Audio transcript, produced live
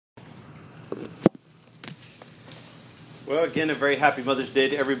Well, again, a very happy Mother's Day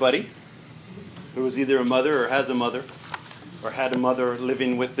to everybody who is either a mother or has a mother or had a mother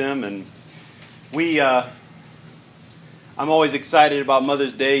living with them. And I'm always excited about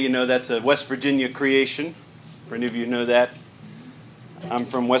Mother's Day. You know, that's a West Virginia creation. For any of you who know that, I'm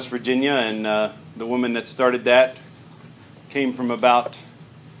from West Virginia, and the woman that started that came from about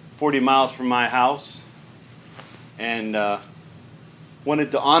 40 miles from my house and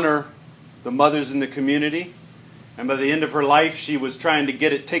wanted to honor the mothers in the community. And by the end of her life, she was trying to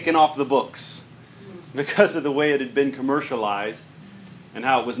get it taken off the books because of the way it had been commercialized and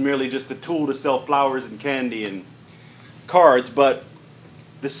how it was merely just a tool to sell flowers and candy and cards. But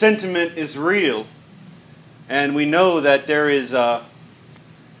the sentiment is real, and we know that there is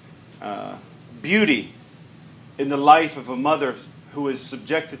beauty in the life of a mother who is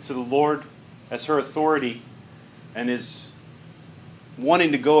subjected to the Lord as her authority and is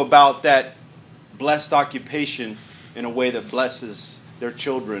wanting to go about that blessed occupation in a way that blesses their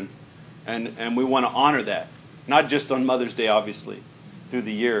children. And we want to honor that. Not just on Mother's Day, obviously, through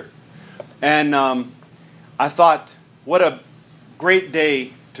the year. And I thought, what a great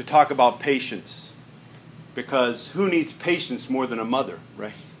day to talk about patience. Because who needs patience more than a mother,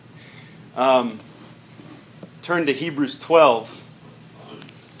 right? Turn to Hebrews 12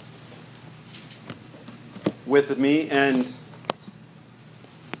 with me, and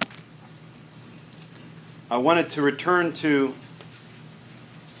I wanted to return to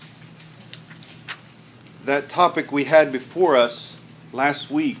that topic we had before us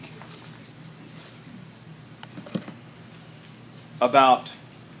last week about,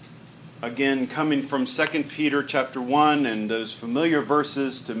 again, coming from 2 Peter chapter 1 and those familiar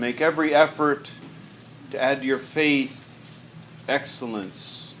verses, to make every effort to add to your faith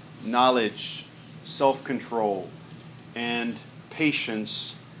excellence, knowledge, self-control, and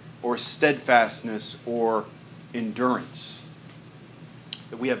patience, or steadfastness, or endurance.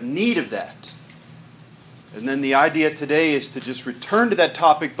 That we have need of that. And then the idea today is to just return to that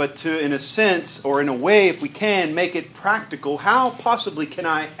topic, but to, in a sense, or in a way, if we can, make it practical. How possibly can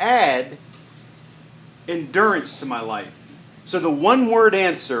I add endurance to my life? So the one-word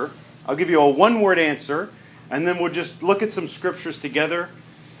answer, I'll give you a one-word answer, and then we'll just look at some scriptures together.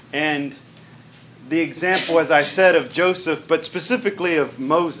 And the example, as I said, of Joseph, but specifically of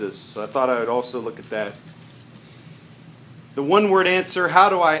Moses. So I thought I would also look at that. The one-word answer, how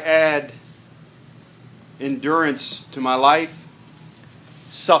do I add endurance to my life?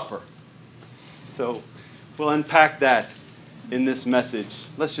 Suffer. So we'll unpack that in this message.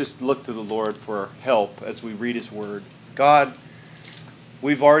 Let's just look to the Lord for help as we read His Word. God,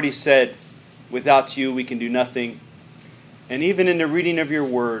 we've already said, without you we can do nothing. And even in the reading of your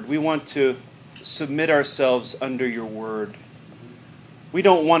Word, we want to submit ourselves under your Word. We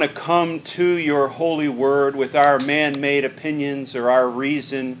don't want to come to your holy Word with our man-made opinions or our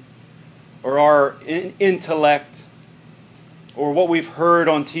reason or our intellect or what we've heard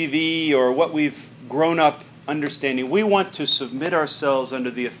on TV or what we've grown up understanding. We want to submit ourselves under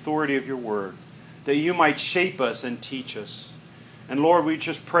the authority of your Word, that you might shape us and teach us. And Lord, we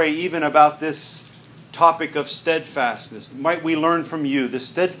just pray even about this topic of steadfastness. Might we learn from you, the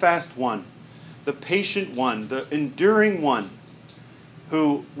steadfast one, the patient one, the enduring one,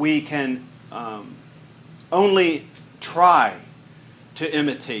 who we can only try to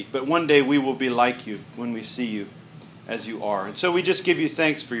imitate. But one day we will be like you when we see you as you are. And so we just give you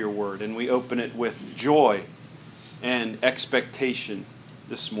thanks for your word, and we open it with joy and expectation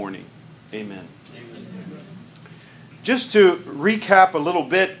this morning. Amen. Just to recap a little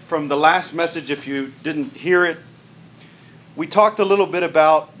bit from the last message, if you didn't hear it, we talked a little bit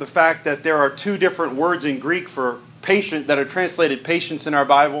about the fact that there are two different words in Greek for patient that are translated patience in our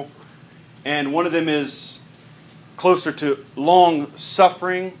Bible. And one of them is closer to long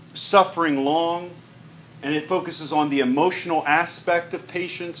suffering, suffering long. And it focuses on the emotional aspect of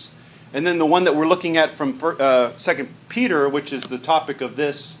patience. And then the one that we're looking at from 2 Peter, which is the topic of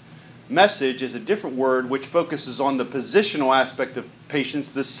this message, is a different word which focuses on the positional aspect of patience,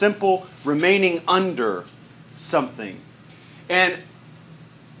 the simple remaining under something. And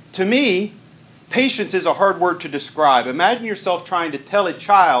to me, patience is a hard word to describe. Imagine yourself trying to tell a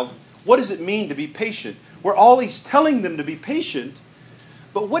child, what does it mean to be patient? We're always telling them to be patient,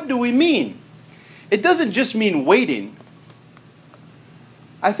 but what do we mean? It doesn't just mean waiting.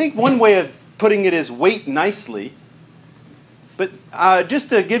 I think one way of putting it is wait nicely. But just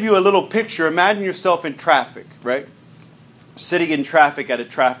to give you a little picture, imagine yourself in traffic, right? Sitting in traffic at a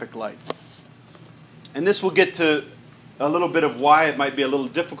traffic light. And this will get to a little bit of why it might be a little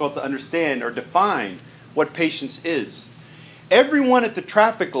difficult to understand or define what patience is. Everyone at the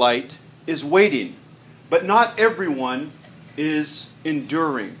traffic light is waiting, but not everyone is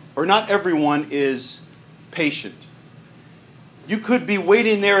enduring, or not everyone is patient. You could be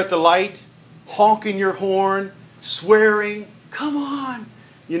waiting there at the light, honking your horn, swearing, "Come on!"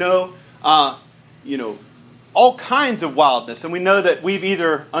 All kinds of wildness. And we know that we've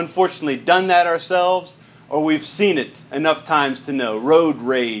either unfortunately done that ourselves or we've seen it enough times to know. Road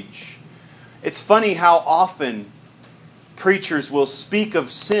rage. It's funny how often preachers will speak of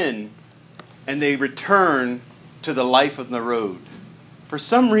sin and they return to the life of the road. For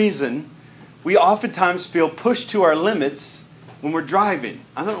some reason, we oftentimes feel pushed to our limits when we're driving.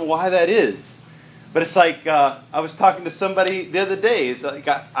 I don't know why that is. But it's like, I was talking to somebody the other day. It's like,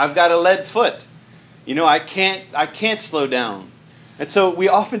 I've got a lead foot. I can't slow down. And so we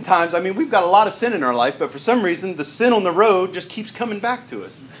oftentimes, we've got a lot of sin in our life, but for some reason, the sin on the road just keeps coming back to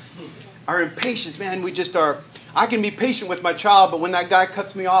us. Our impatience, man, I can be patient with my child, but when that guy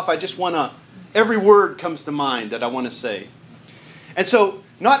cuts me off, every word comes to mind that I want to say. And so,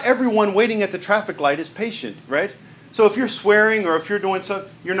 not everyone waiting at the traffic light is patient, right? So if you're swearing or if you're doing so,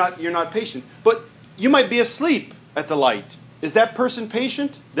 you're not patient. But you might be asleep at the light. Is that person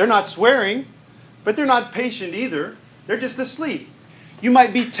patient? They're not swearing, but they're not patient either. They're just asleep. You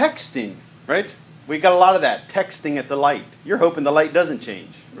might be texting, right? We got a lot of that, texting at the light. You're hoping the light doesn't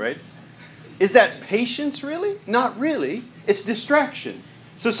change, right? Is that patience really? Not really. It's distraction.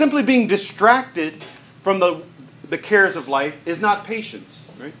 So simply being distracted from the cares of life is not patience,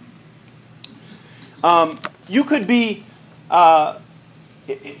 right? You could be,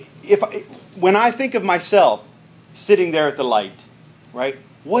 when I think of myself sitting there at the light, right?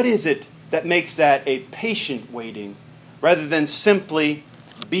 What is it that makes that a patient waiting rather than simply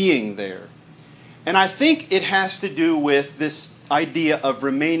being there? And I think it has to do with this idea of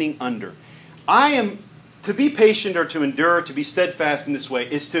remaining under. To be patient or to endure, to be steadfast in this way,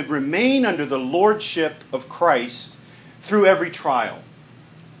 is to remain under the lordship of Christ through every trial.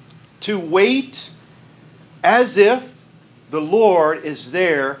 To wait as if the Lord is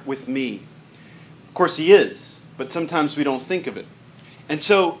there with me. Of course He is, but sometimes we don't think of it. And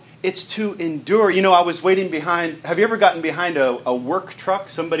so it's to endure. I was waiting behind, have you ever gotten behind a work truck?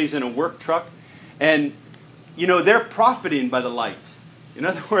 Somebody's in a work truck, and they're profiting by the light. In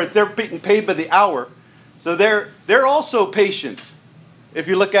other words, they're being paid by the hour. So they're also patient. If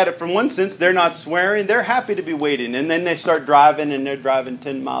you look at it from one sense, they're not swearing. They're happy to be waiting. And then they start driving, and they're driving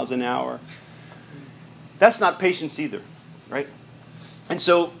 10 miles an hour. That's not patience either, right? And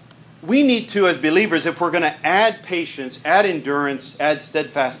so we need to, as believers, if we're going to add patience, add endurance, add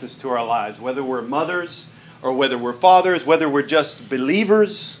steadfastness to our lives, whether we're mothers or whether we're fathers, whether we're just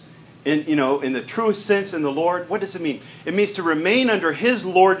believers in the truest sense in the Lord, what does it mean? It means to remain under His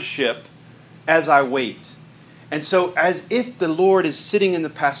lordship as I wait. And so as if the Lord is sitting in the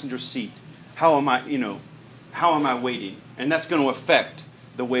passenger seat, how am I waiting? And that's going to affect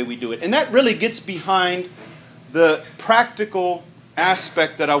the way we do it. And that really gets behind the practical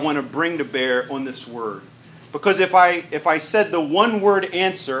aspect that I want to bring to bear on this word. Because if I said the one word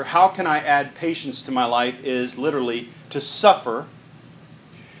answer, how can I add patience to my life, is literally to suffer,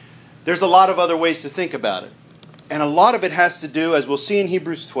 there's a lot of other ways to think about it. And a lot of it has to do, as we'll see in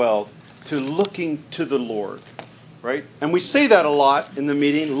Hebrews 12, to looking to the Lord. Right? And we say that a lot in the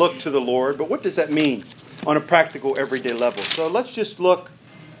meeting, look to the Lord. But what does that mean on a practical, everyday level? So let's just look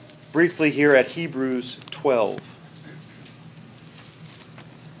briefly here at Hebrews 12.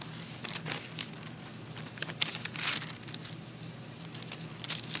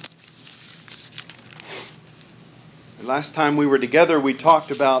 Last time we were together, we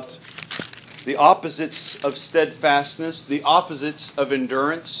talked about the opposites of steadfastness, the opposites of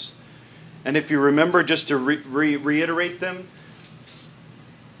endurance. And if you remember, just to reiterate them,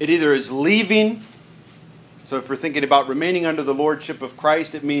 it either is leaving. So if we're thinking about remaining under the lordship of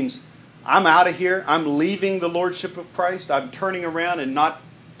Christ, it means I'm out of here. I'm leaving the lordship of Christ. I'm turning around and not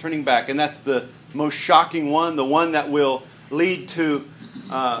turning back. And that's the most shocking one, the one that will lead to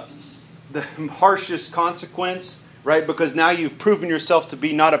the harshest consequence, right? Because now you've proven yourself to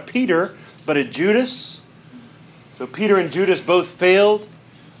be not a Peter, but a Judas. So Peter and Judas both failed.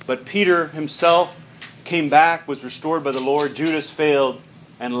 But Peter himself came back, was restored by the Lord. Judas failed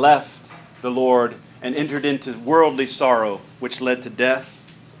and left the Lord and entered into worldly sorrow, which led to death.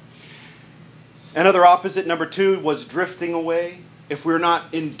 Another opposite, number 2, was drifting away. If we're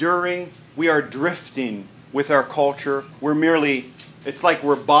not enduring, we are drifting with our culture. It's like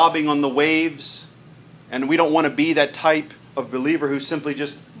we're bobbing on the waves, and we don't want to be that type of believer who simply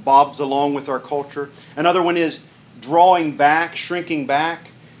just bobs along with our culture. Another one is drawing back, shrinking back.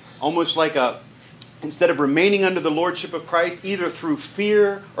 Almost like instead of remaining under the lordship of Christ, either through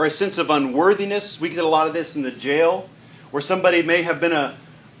fear or a sense of unworthiness. We get a lot of this in the jail, Or somebody may have been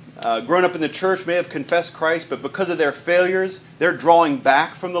grown up in the church, may have confessed Christ, but because of their failures, they're drawing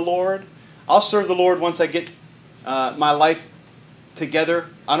back from the Lord. I'll serve the Lord once I get my life together.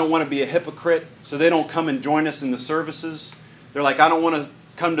 I don't want to be a hypocrite, so they don't come and join us in the services. They're like, I don't want to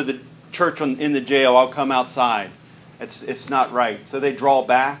come to the church in the jail. I'll come outside. It's not right. So they draw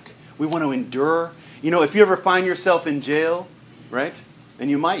back. We want to endure. If you ever find yourself in jail, right? And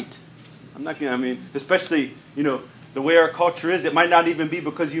you might. Especially, the way our culture is, it might not even be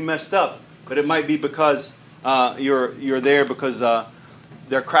because you messed up, but it might be because you're there because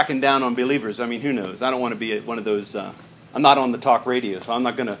they're cracking down on believers. Who knows? I don't want to be one of those. I'm not on the talk radio, so I'm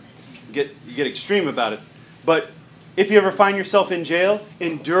not going to get extreme about it. But if you ever find yourself in jail,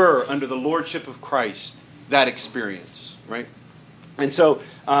 endure under the lordship of Christ that experience, right? And so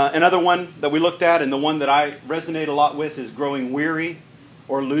another one that we looked at, and the one that I resonate a lot with, is growing weary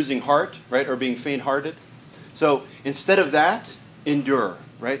or losing heart, right? Or being faint-hearted. So instead of that, endure,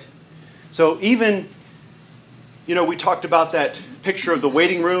 right? So even, we talked about that picture of the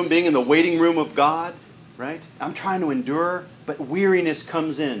waiting room, being in the waiting room of God, right? I'm trying to endure, but weariness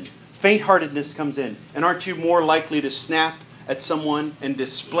comes in. Faint-heartedness comes in. And aren't you more likely to snap at someone and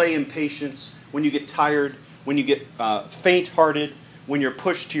display impatience when you get tired, when you get faint-hearted, when you're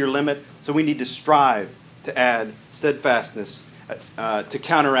pushed to your limit? So we need to strive to add steadfastness to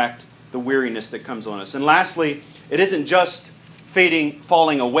counteract the weariness that comes on us. And lastly, it isn't just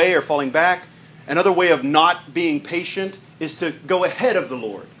falling away or falling back. Another way of not being patient is to go ahead of the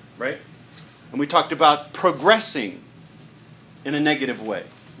Lord, right? And we talked about progressing in a negative way,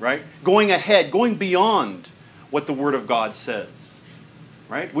 right? Going ahead, going beyond what the Word of God says,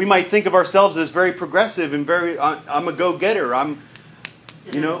 right? We might think of ourselves as very progressive and I'm a go-getter. I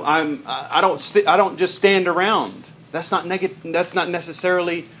don't just stand around. That's not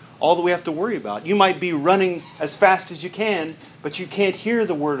necessarily all that we have to worry about. You might be running as fast as you can, but you can't hear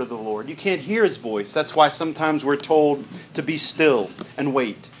the word of the Lord. You can't hear His voice. That's why sometimes we're told to be still and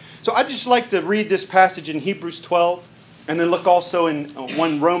wait. So I'd just like to read this passage in Hebrews 12, and then look also in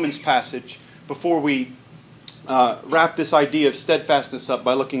one Romans passage before we wrap this idea of steadfastness up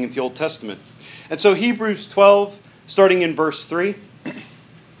by looking at the Old Testament. And so Hebrews 12, starting in verse 3.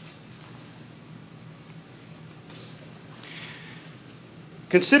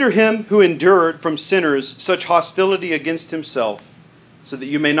 Consider him who endured from sinners such hostility against himself, so that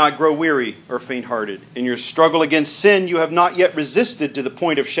you may not grow weary or faint-hearted. In your struggle against sin, you have not yet resisted to the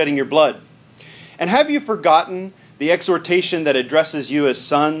point of shedding your blood. And have you forgotten the exhortation that addresses you as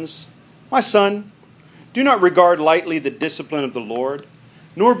sons? My son, do not regard lightly the discipline of the Lord,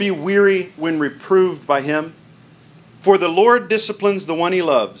 nor be weary when reproved by Him. For the Lord disciplines the one He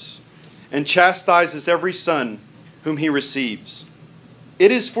loves, and chastises every son whom He receives. It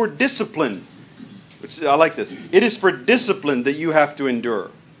is for discipline, I like this. It is for discipline that you have to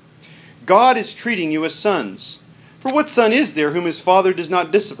endure. God is treating you as sons. For what son is there whom his father does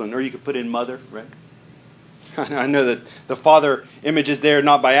not discipline? Or you could put in mother, right? I know that the father image is there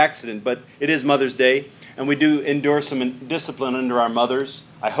not by accident, but it is Mother's Day, and we do endure some discipline under our mothers,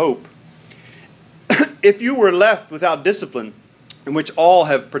 I hope. If you were left without discipline, in which all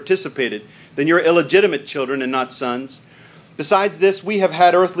have participated, then you're illegitimate children and not sons. Besides this, we have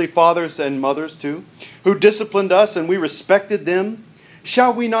had earthly fathers and mothers too, who disciplined us, and we respected them.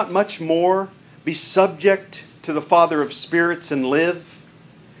 Shall we not much more be subject to the Father of spirits and live?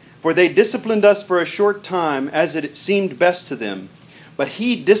 For they disciplined us for a short time, as it seemed best to them. But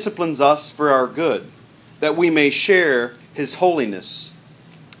He disciplines us for our good, that we may share His holiness.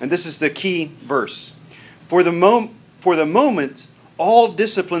 And this is the key verse. For the moment, all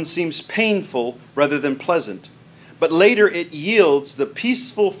discipline seems painful rather than pleasant. But later it yields the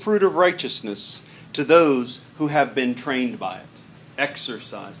peaceful fruit of righteousness to those who have been trained by it,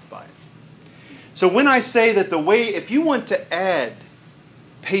 exercised by it. So when I say that if you want to add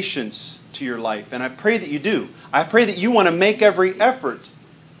patience to your life, and I pray that you do, I pray that you want to make every effort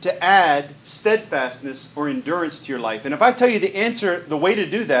to add steadfastness or endurance to your life. And if I tell you the way to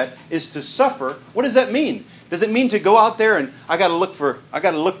do that is to suffer, what does that mean? Does it mean to go out there and I got to look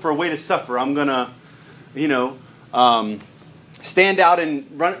for a way to suffer? I'm going to, stand out in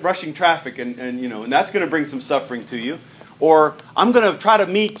rushing traffic and that's going to bring some suffering to you. Or I'm going to try to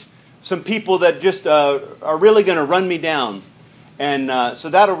meet some people that just are really going to run me down. And so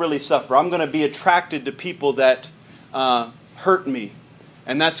that'll really suffer. I'm going to be attracted to people that hurt me.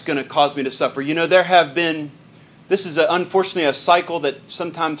 And that's going to cause me to suffer. This is unfortunately a cycle that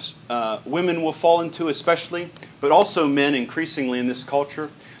sometimes women will fall into especially, but also men increasingly in this culture.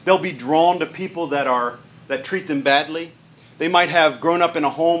 They'll be drawn to people that treat them badly. They might have grown up in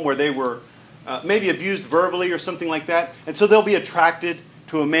a home where they were maybe abused verbally or something like that. And so they'll be attracted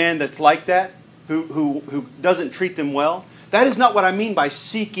to a man that's like that, who doesn't treat them well. That is not what I mean by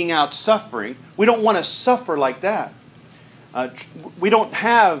seeking out suffering. We don't want to suffer like that. We don't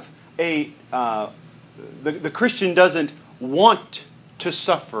have the Christian doesn't want to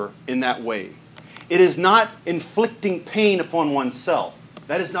suffer in that way. It is not inflicting pain upon oneself.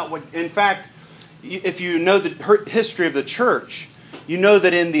 That is not what, in fact, if you know the history of the church, you know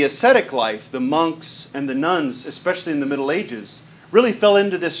that in the ascetic life, the monks and the nuns, especially in the Middle Ages, really fell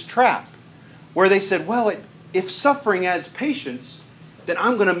into this trap where they said, well, if suffering adds patience, then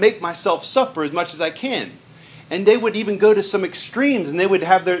I'm going to make myself suffer as much as I can. And they would even go to some extremes, and they would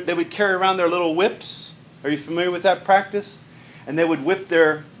carry around their little whips. Are you familiar with that practice? And they would whip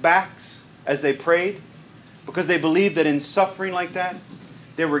their backs as they prayed, because they believed that in suffering like that,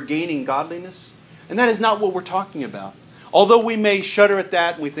 they were gaining godliness. And that is not what we're talking about. Although we may shudder at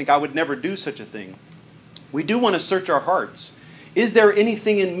that and we think, I would never do such a thing, we do want to search our hearts. Is there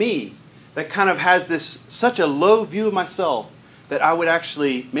anything in me that kind of has such a low view of myself that I would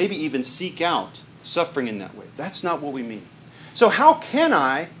actually maybe even seek out suffering in that way? That's not what we mean. So how can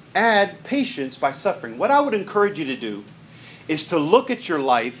I add patience by suffering? What I would encourage you to do is to look at your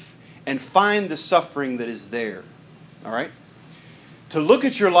life and find the suffering that is there. All right? To look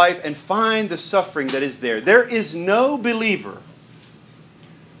at your life and find the suffering that is there. There is no believer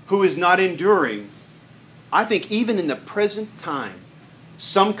who is not enduring, I think even in the present time,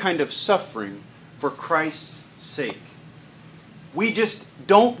 some kind of suffering for Christ's sake. We just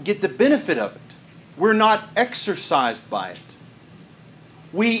don't get the benefit of it. We're not exercised by it.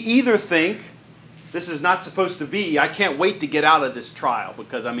 We either think, this is not supposed to be, I can't wait to get out of this trial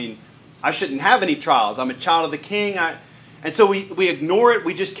because, I shouldn't have any trials. I'm a child of the King. And so we ignore it.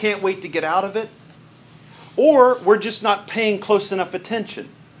 We just can't wait to get out of it. Or we're just not paying close enough attention.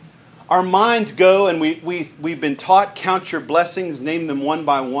 Our minds go, and we've been taught, count your blessings, name them one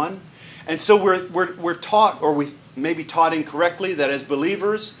by one. And so we're taught, or we may be taught incorrectly, that as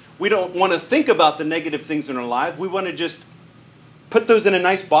believers, we don't want to think about the negative things in our lives. We want to just put those in a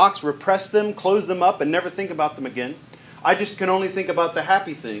nice box, repress them, close them up, and never think about them again. I just can only think about the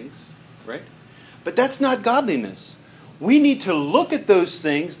happy things, right? But that's not godliness. We need to look at those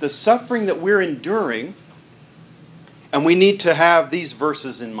things, the suffering that we're enduring, and we need to have these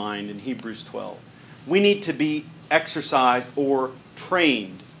verses in mind in Hebrews 12. We need to be exercised or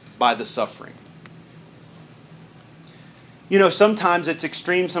trained by the suffering. Sometimes it's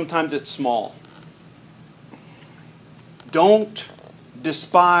extreme, sometimes it's small. Don't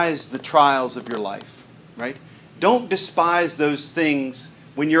despise the trials of your life, right? Don't despise those things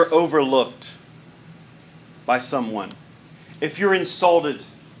when you're overlooked by someone. If you're insulted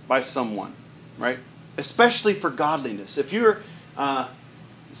by someone, right? Especially for godliness. If you're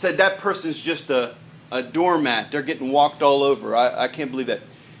said that person's just a doormat, they're getting walked all over. I can't believe that.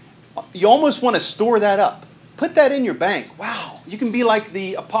 You almost want to store that up. Put that in your bank. Wow. You can be like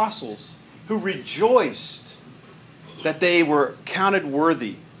the apostles who rejoiced that they were counted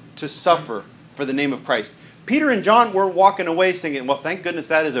worthy to suffer for the name of Christ. Peter and John were walking away thinking, well, thank goodness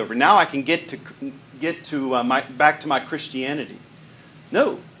that is over. Now I can get back to my Christianity.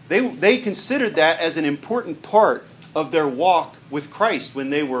 No, they considered that as an important part of their walk with Christ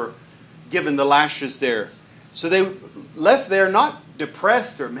when they were given the lashes there. So they left there not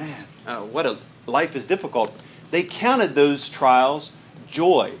depressed or, what a life is difficult. They counted those trials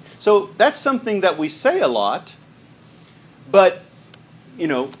joy. So that's something that we say a lot. But,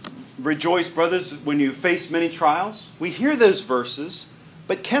 rejoice, brothers, when you face many trials. We hear those verses,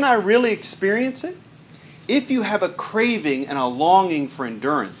 but can I really experience it? If you have a craving and a longing for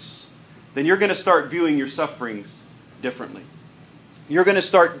endurance, then you're going to start viewing your sufferings differently. You're going to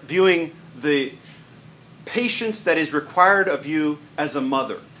start viewing the patience that is required of you as a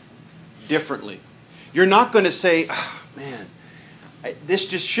mother differently. You're not going to say, this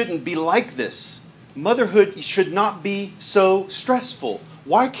just shouldn't be like this. Motherhood should not be so stressful.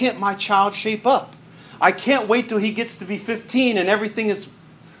 Why can't my child shape up? I can't wait till he gets to be 15 and everything is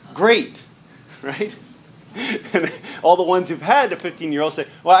great, right? And all the ones who've had a 15-year-old say,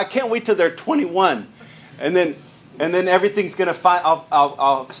 well, I can't wait till they're 21. And then everything's going to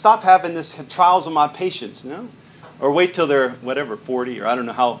I'll stop having this trials of my patience, no? Or wait till they're, 40, or I don't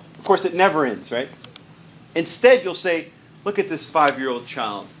know how. Of course, it never ends, right? Instead, you'll say, look at this 5-year-old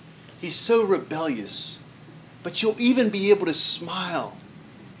child. He's so rebellious. But you'll even be able to smile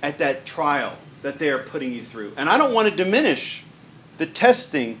at that trial that they are putting you through. And I don't want to diminish the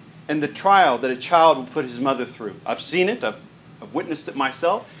testing and the trial that a child will put his mother through. I've seen it. I've witnessed it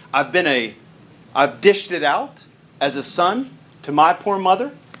myself. I've dished it out as a son to my poor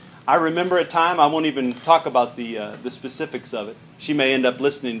mother. I remember a time, I won't even talk about the specifics of it. She may end up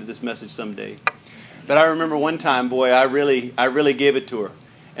listening to this message someday. But I remember one time, boy, I really gave it to her.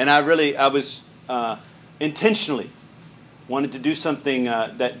 And I was intentionally wanted to do something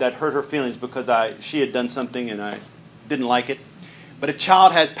that hurt her feelings because she had done something and I didn't like it. But a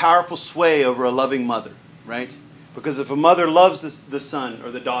child has powerful sway over a loving mother, right? Because if a mother loves the son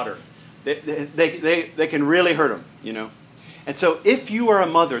or the daughter, they can really hurt them, you know. And so if you are a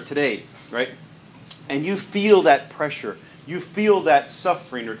mother today, right, and you feel that pressure, you feel that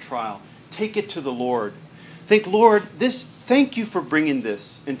suffering or trial, take it to the Lord. Think, Lord, thank you for bringing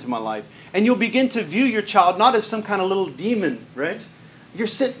this into my life. And you'll begin to view your child not as some kind of little demon, right? You're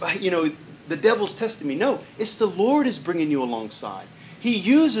sent by, the devil's testing me. No, it's the Lord is bringing you alongside. He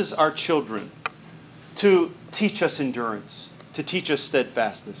uses our children to teach us endurance, to teach us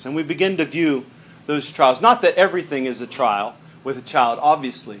steadfastness. And we begin to view those trials. Not that everything is a trial with a child,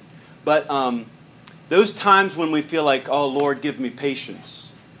 obviously. But those times when we feel like, oh, Lord, give me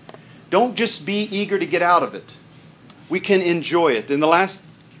patience. Don't just be eager to get out of it. We can enjoy it. And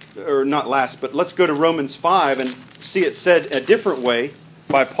but let's go to Romans 5 and see it said a different way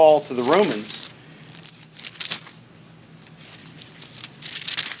by Paul to the Romans.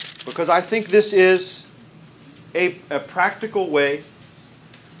 Because I think this is a practical way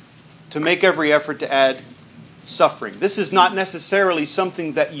to make every effort to add suffering. This is not necessarily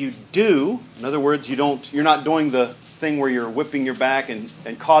something that you do. In other words, you're not doing the thing where you're whipping your back and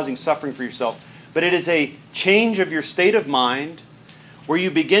causing suffering for yourself. But it is a change of your state of mind where you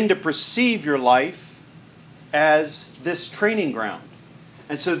begin to perceive your life as this training ground.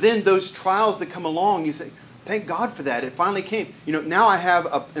 And so then those trials that come along, you think, thank God for that. It finally came. Now I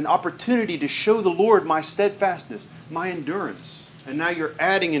have an opportunity to show the Lord my steadfastness, my endurance. And now you're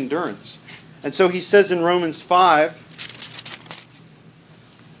adding endurance. And so he says in Romans 5,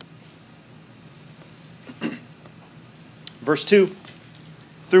 verse 2,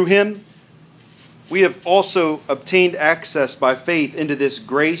 through him we have also obtained access by faith into this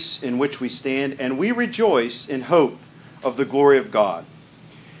grace in which we stand, and we rejoice in hope of the glory of God.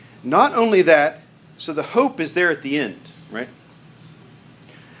 Not only that, so the hope is there at the end, right?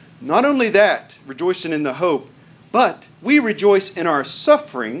 Not only that, rejoicing in the hope, but we rejoice in our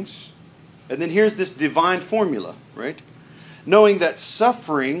sufferings. And then here's this divine formula, right? Knowing that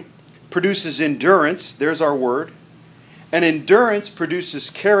suffering produces endurance, there's our word. And endurance produces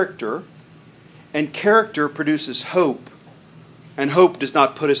character. And character produces hope. And hope does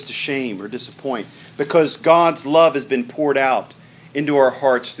not put us to shame or disappoint. Because God's love has been poured out into our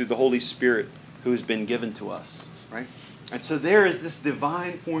hearts through the Holy Spirit who has been given to us, right? And so there is this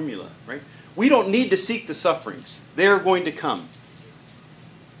divine formula, right? We don't need to seek the sufferings. They are going to come.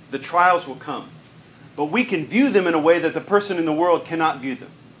 The trials will come. But we can view them in a way that the person in the world cannot view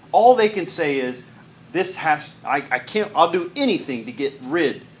them. All they can say is, I'll do anything to get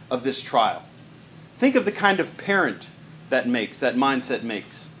rid of this trial. Think of the kind of parent that mindset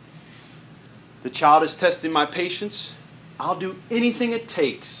makes. The child is testing my patience. I'll do anything it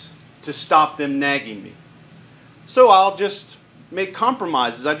takes to stop them nagging me. So I'll just make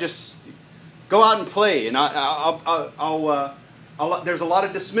compromises. I just go out and play, and there's a lot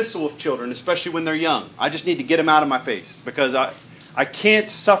of dismissal of children, especially when they're young. I just need to get them out of my face because I can't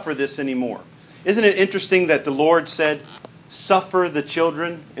suffer this anymore. Isn't it interesting that the Lord said, "Suffer the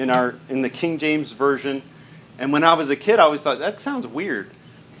children" in the King James Version? And when I was a kid, I always thought that sounds weird.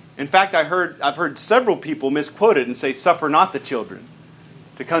 In fact, I've heard several people misquote it and say, "Suffer not the children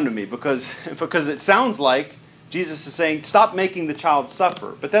to come to me," because it sounds like Jesus is saying, stop making the child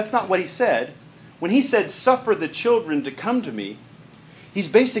suffer. But that's not what he said. When he said, "Suffer the children to come to me," he's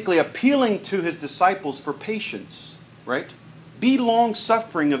basically appealing to his disciples for patience, right? Be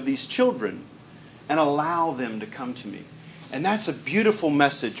long-suffering of these children and allow them to come to me. And that's a beautiful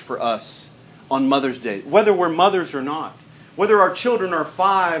message for us on Mother's Day, whether we're mothers or not, whether our children are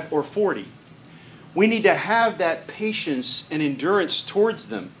 5 or 40. We need to have that patience and endurance towards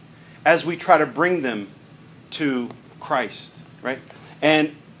them as we try to bring them to Christ, right?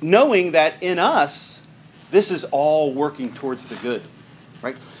 And knowing that in us, this is all working towards the good,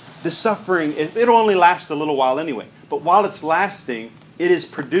 right? The suffering, it'll only last a little while anyway. But while it's lasting, it is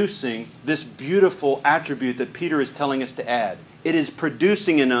producing this beautiful attribute that Peter is telling us to add. It is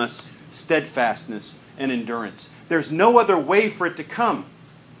producing in us steadfastness and endurance. There's no other way for it to come.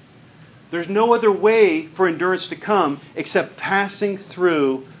 There's no other way for endurance to come except passing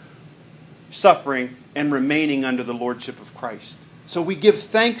through suffering and remaining under the lordship of Christ. So we give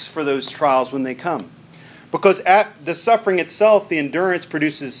thanks for those trials when they come. Because at the suffering itself, the endurance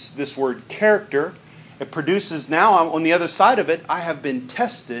produces this word character. It produces now, on the other side of it, I have been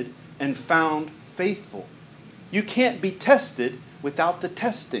tested and found faithful. You can't be tested without the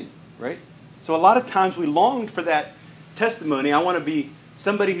testing, right? So a lot of times we long for that testimony. I want to be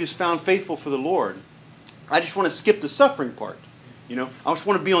somebody who's found faithful for the Lord. I just want to skip the suffering part. I just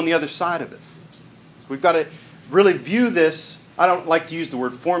want to be on the other side of it. We've got to really view this. I don't like to use the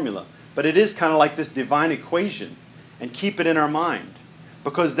word formula, but it is kind of like this divine equation, and keep it in our mind,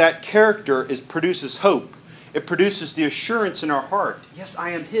 because that character produces hope. It produces the assurance in our heart. Yes, I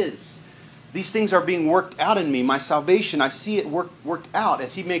am His. These things are being worked out in me. My salvation, I see it worked out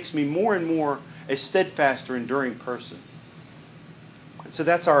as He makes me more and more a steadfast or enduring person. And so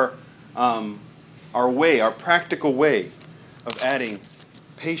that's our way, our practical way of adding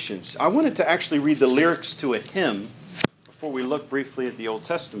patience. I wanted to actually read the lyrics to a hymn before we look briefly at the Old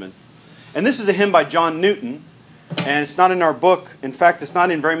Testament. And this is a hymn by John Newton, and it's not in our book. In fact, it's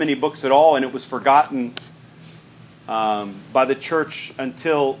not in very many books at all, and it was forgotten by the church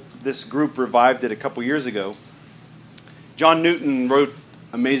until this group revived it a couple years ago. John Newton wrote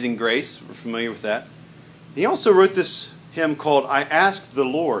Amazing Grace. We're familiar with that. He also wrote this hymn called I Asked the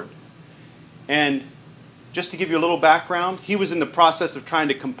Lord. And just to give you a little background, he was in the process of trying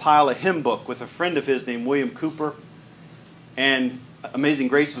to compile a hymn book with a friend of his named William Cooper. And Amazing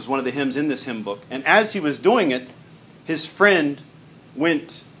Grace was one of the hymns in this hymn book. And as he was doing it, his friend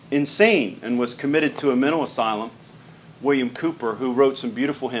went insane and was committed to a mental asylum, William Cooper, who wrote some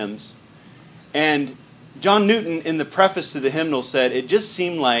beautiful hymns. And John Newton, in the preface to the hymnal, said, it just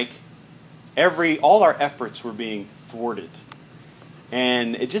seemed like all our efforts were being thwarted.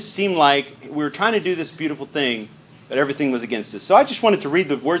 And it just seemed like we were trying to do this beautiful thing, but everything was against us. So I just wanted to read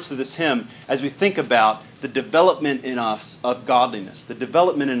the words to this hymn as we think about the development in us of godliness, the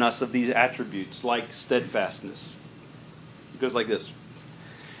development in us of these attributes like steadfastness. It goes like this.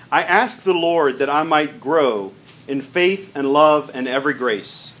 I ask the Lord that I might grow in faith and love and every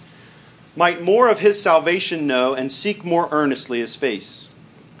grace, might more of His salvation know and seek more earnestly His face.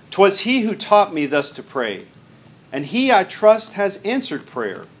 'Twas He who taught me thus to pray, and He, I trust, has answered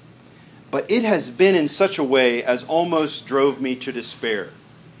prayer. But it has been in such a way as almost drove me to despair.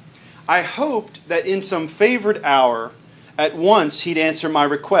 I hoped that in some favored hour at once He'd answer my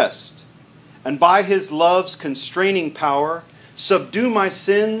request, and by His love's constraining power subdue my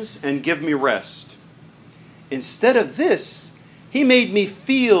sins and give me rest. Instead of this, He made me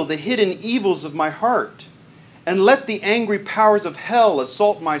feel the hidden evils of my heart, and let the angry powers of hell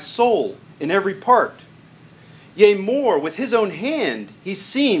assault my soul in every part. Yea, more, with His own hand He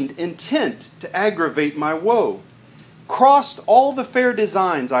seemed intent to aggravate my woe, crossed all the fair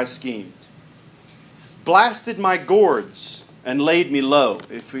designs I schemed, blasted my gourds and laid me low.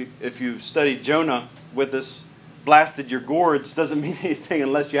 If you studied Jonah with us, blasted your gourds doesn't mean anything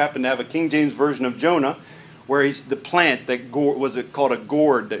unless you happen to have a King James version of Jonah, where he's the plant that was it called a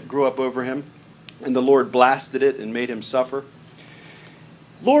gourd that grew up over him, and the Lord blasted it and made him suffer.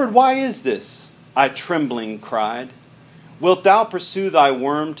 Lord, why is this? I trembling cried. Wilt thou pursue thy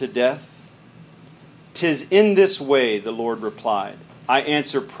worm to death? 'Tis in this way, the Lord replied, I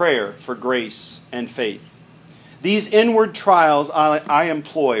answer prayer for grace and faith. These inward trials I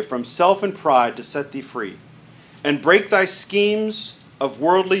employ from self and pride to set thee free, and break thy schemes of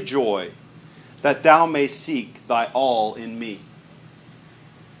worldly joy, that thou may seek thy all in me.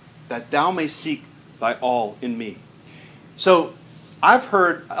 That thou may seek thy all in me. So, I've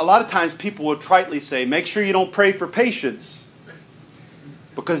heard a lot of times people will tritely say, make sure you don't pray for patience,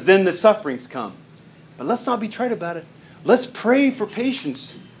 because then the sufferings come. But let's not be trite about it. Let's pray for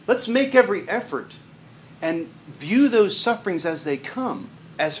patience. Let's make every effort and view those sufferings as they come,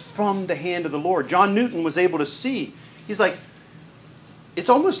 as from the hand of the Lord. John Newton was able to see. He's like, it's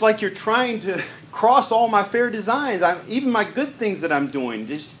almost like you're trying to cross all my fair designs, even my good things that I'm doing.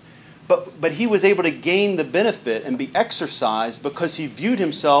 But he was able to gain the benefit and be exercised because he viewed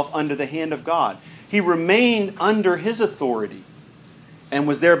himself under the hand of God. He remained under His authority and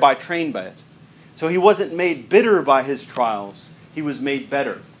was thereby trained by it. So he wasn't made bitter by his trials. He was made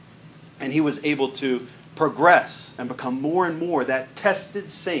better. And he was able to progress and become more and more that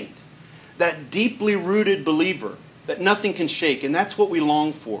tested saint, that deeply rooted believer that nothing can shake. And that's what we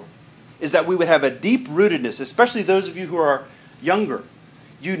long for, is that we would have a deep rootedness, especially those of you who are younger.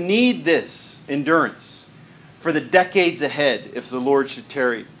 You need this endurance for the decades ahead if the Lord should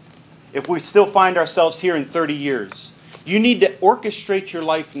tarry. If we still find ourselves here in 30 years, you need to orchestrate your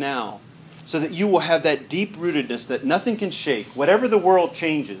life now so that you will have that deep rootedness that nothing can shake, whatever the world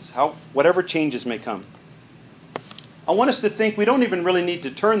changes, whatever changes may come. I want us to think, we don't even really need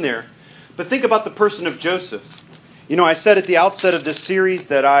to turn there, but think about the person of Joseph. You know, I said at the outset of this series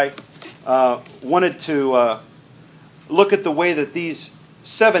that I wanted to look at the way that these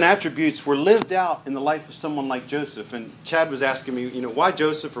 7 attributes were lived out in the life of someone like Joseph. And Chad was asking me, why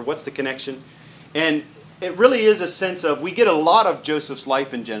Joseph, or what's the connection? And it really is a sense of, we get a lot of Joseph's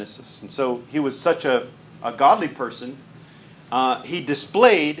life in Genesis. And so he was such a godly person.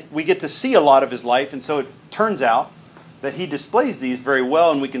 We get to see a lot of his life. And so it turns out that he displays these very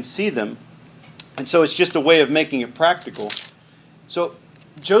well, and we can see them. And so it's just a way of making it practical. So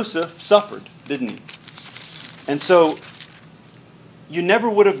Joseph suffered, didn't he? And so you never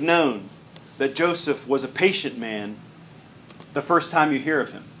would have known that Joseph was a patient man the first time you hear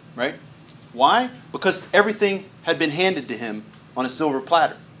of him, right? Why? Because everything had been handed to him on a silver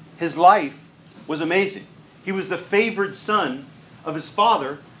platter. His life was amazing. He was the favored son of his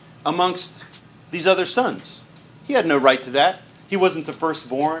father amongst these other sons. He had no right to that. He wasn't the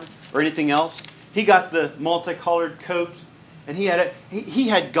firstborn or anything else. He got the multicolored coat, and he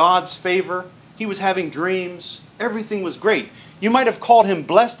had God's favor. He was having dreams. Everything was great. You might have called him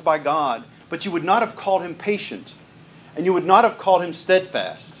blessed by God, but you would not have called him patient. And you would not have called him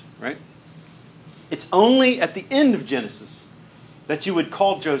steadfast, right? It's only at the end of Genesis that you would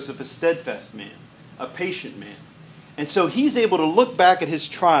call Joseph a steadfast man, a patient man. And so he's able to look back at his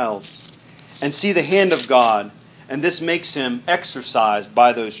trials and see the hand of God, and this makes him exercised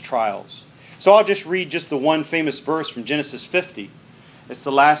by those trials. So I'll just read just the one famous verse from Genesis 50. It's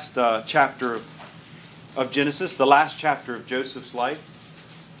the last chapter of Genesis, the last chapter of Joseph's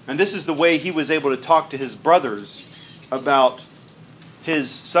life. And this is the way he was able to talk to his brothers about his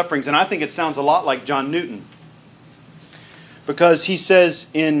sufferings. And I think it sounds a lot like John Newton. Because he says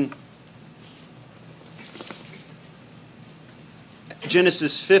in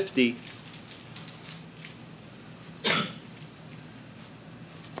Genesis 50,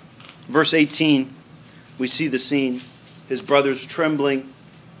 verse 18, we see the scene. His brothers trembling,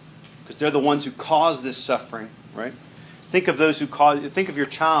 because they're the ones who cause this suffering, right? Think of your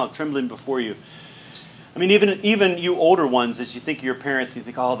child trembling before you. I mean, even you older ones, as you think of your parents, you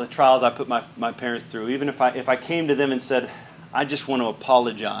think, oh, the trials I put my parents through. Even if I came to them and said, I just want to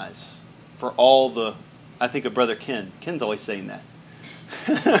apologize for I think of Brother Ken. Ken's always saying that.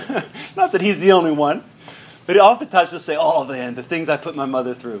 Not that he's the only one, but oftentimes he'll say, oh man, the things I put my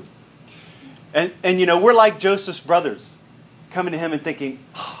mother through. And we're like Joseph's brothers, coming to him and thinking,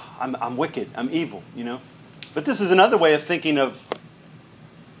 oh, I'm wicked, I'm evil, But this is another way of thinking of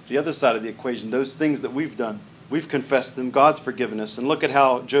the other side of the equation, those things that we've done. We've confessed them, God's forgiven us, and look at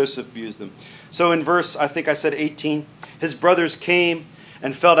how Joseph views them. So in verse, I think I said 18, his brothers came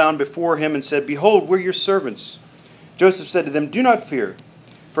and fell down before him and said, behold, we're your servants. Joseph said to them, do not fear,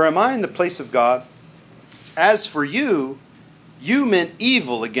 for am I in the place of God? As for you, you meant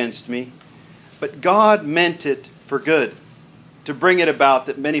evil against me, but God meant it for good, to bring it about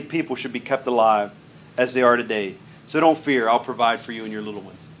that many people should be kept alive as they are today. So don't fear, I'll provide for you and your little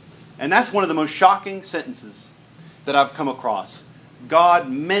ones. And that's one of the most shocking sentences that I've come across. God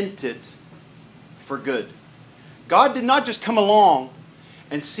meant it for good. God did not just come along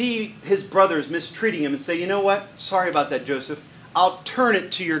and see his brothers mistreating him and say, you know what? Sorry about that, Joseph. I'll turn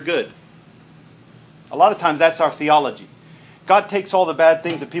it to your good. A lot of times that's our theology. God takes all the bad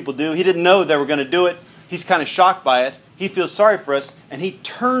things that people do. He didn't know they were going to do it. He's kind of shocked by it. He feels sorry for us, and he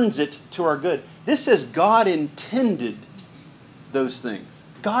turns it to our good. This says God intended those things.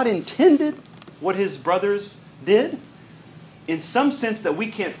 God intended what his brothers did in some sense that we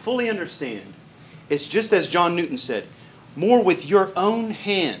can't fully understand. It's just as John Newton said, more with your own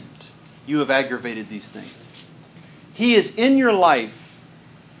hand you have aggravated these things. He is in your life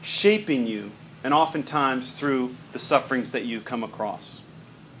shaping you, and oftentimes through the sufferings that you come across.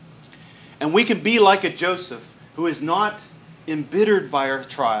 And we can be like a Joseph who is not embittered by our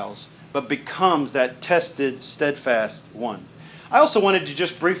trials, but becomes that tested, steadfast one. I also wanted to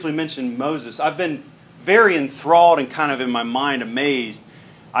just briefly mention Moses. I've been very enthralled and kind of in my mind amazed.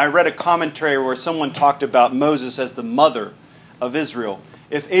 I read a commentary where someone talked about Moses as the mother of Israel.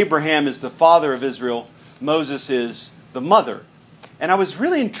 If Abraham is the father of Israel, Moses is the mother. And I was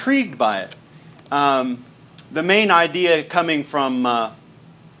really intrigued by it. The main idea coming from,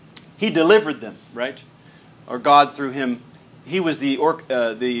 he delivered them, right? Or God through him. He was the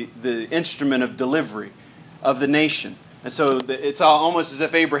instrument of delivery of the nation. And so it's almost as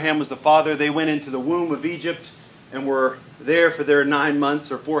if Abraham was the father. They went into the womb of Egypt and were there for their 9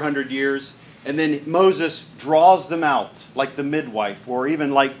 months or 400 years. And then Moses draws them out like the midwife, or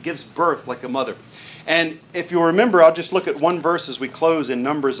even like gives birth like a mother. And if you'll remember, I'll just look at one verse as we close in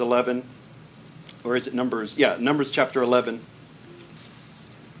Numbers 11. Or is it Numbers? Yeah, Numbers chapter 11.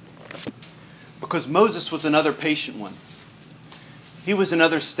 Because Moses was another patient one. He was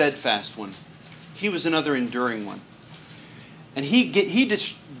another steadfast one. He was another enduring one. And he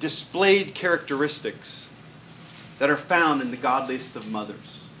displayed characteristics that are found in the godliest of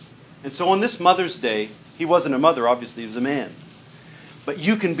mothers. And so on this Mother's Day, he wasn't a mother, obviously, he was a man. But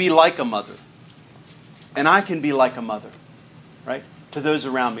you can be like a mother. And I can be like a mother, right? To those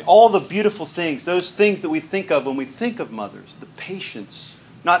around me. All the beautiful things, those things that we think of when we think of mothers. The patience.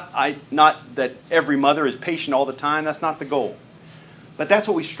 Not that every mother is patient all the time. That's not the goal. But that's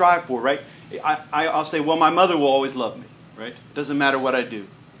what we strive for, right? I'll say, well, my mother will always love me, right? It doesn't matter what I do.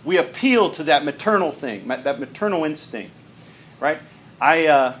 We appeal to that maternal thing, that maternal instinct, right?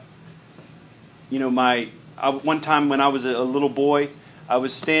 One time when I was a little boy, I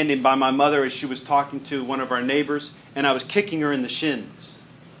was standing by my mother as she was talking to one of our neighbors, and I was kicking her in the shins.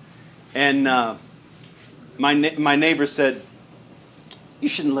 And my neighbor said, "You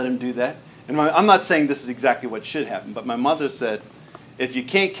shouldn't let him do that." And I'm not saying this is exactly what should happen, but my mother said, "If you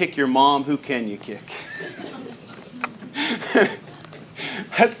can't kick your mom, who can you kick?"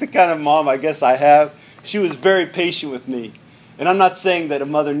 That's the kind of mom I guess I have. She was very patient with me. And I'm not saying that a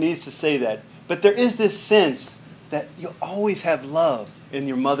mother needs to say that, but there is this sense that you'll always have love in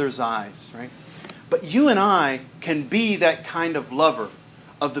your mother's eyes, right? But you and I can be that kind of lover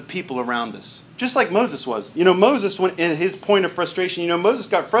of the people around us. Just like Moses was. Moses, went in his point of frustration, Moses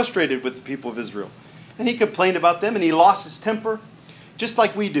got frustrated with the people of Israel. And he complained about them and he lost his temper, just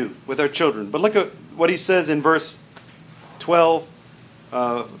like we do with our children. But look at what he says in verse 12,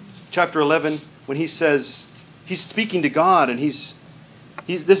 chapter 11, when he says, he's speaking to God, and this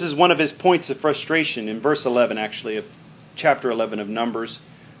is one of his points of frustration in verse 11, actually, of chapter 11 of Numbers.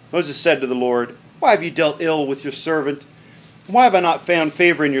 Moses said to the Lord, "Why have you dealt ill with your servant? Why have I not found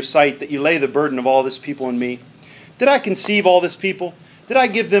favor in your sight that you lay the burden of all this people on me? Did I conceive all this people? Did I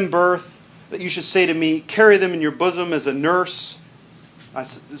give them birth that you should say to me, carry them in your bosom as a nurse?"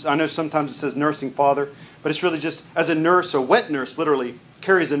 I know sometimes it says nursing father, but it's really just as a nurse, a wet nurse literally,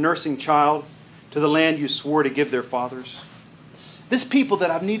 carries a nursing child to the land you swore to give their fathers. This people that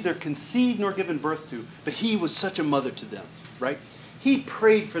I've neither conceived nor given birth to, but he was such a mother to them, right? He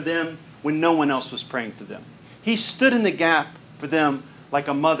prayed for them when no one else was praying for them. He stood in the gap for them like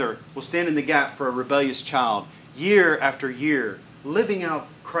a mother will stand in the gap for a rebellious child, year after year, living out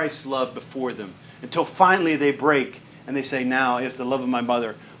Christ's love before them, until finally they break and they say, "Now, if the love of my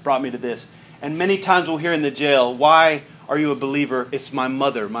mother brought me to this." And many times we'll hear in the jail, "Why are you a believer?" "It's my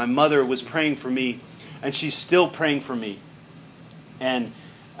mother. My mother was praying for me, and she's still praying for me." And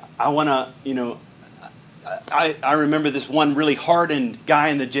I want to, I remember this one really hardened guy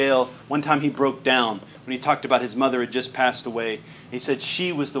in the jail. One time he broke down when he talked about his mother had just passed away. He said,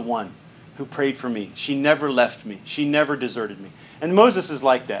 "She was the one who prayed for me. She never left me. She never deserted me." And Moses is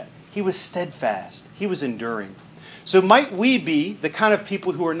like that. He was steadfast. He was enduring. So might we be the kind of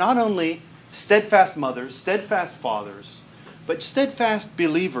people who are not only steadfast mothers, steadfast fathers, but steadfast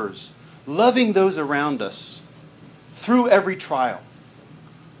believers, loving those around us through every trial,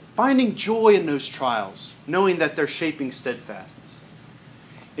 finding joy in those trials, knowing that they're shaping steadfastness.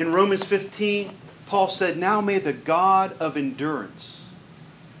 In Romans 15, Paul said, "Now may the God of endurance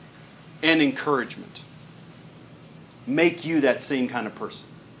and encouragement make you that same kind of person."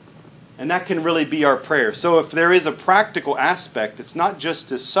 And that can really be our prayer. So if there is a practical aspect, it's not just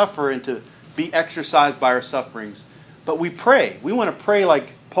to suffer and to be exercised by our sufferings, but we pray. We want to pray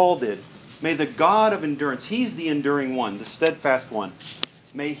like Paul did. May the God of endurance, he's the enduring one, the steadfast one,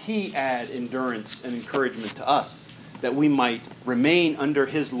 may he add endurance and encouragement to us, that we might remain under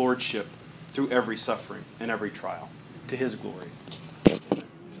his lordship through every suffering and every trial, to his glory.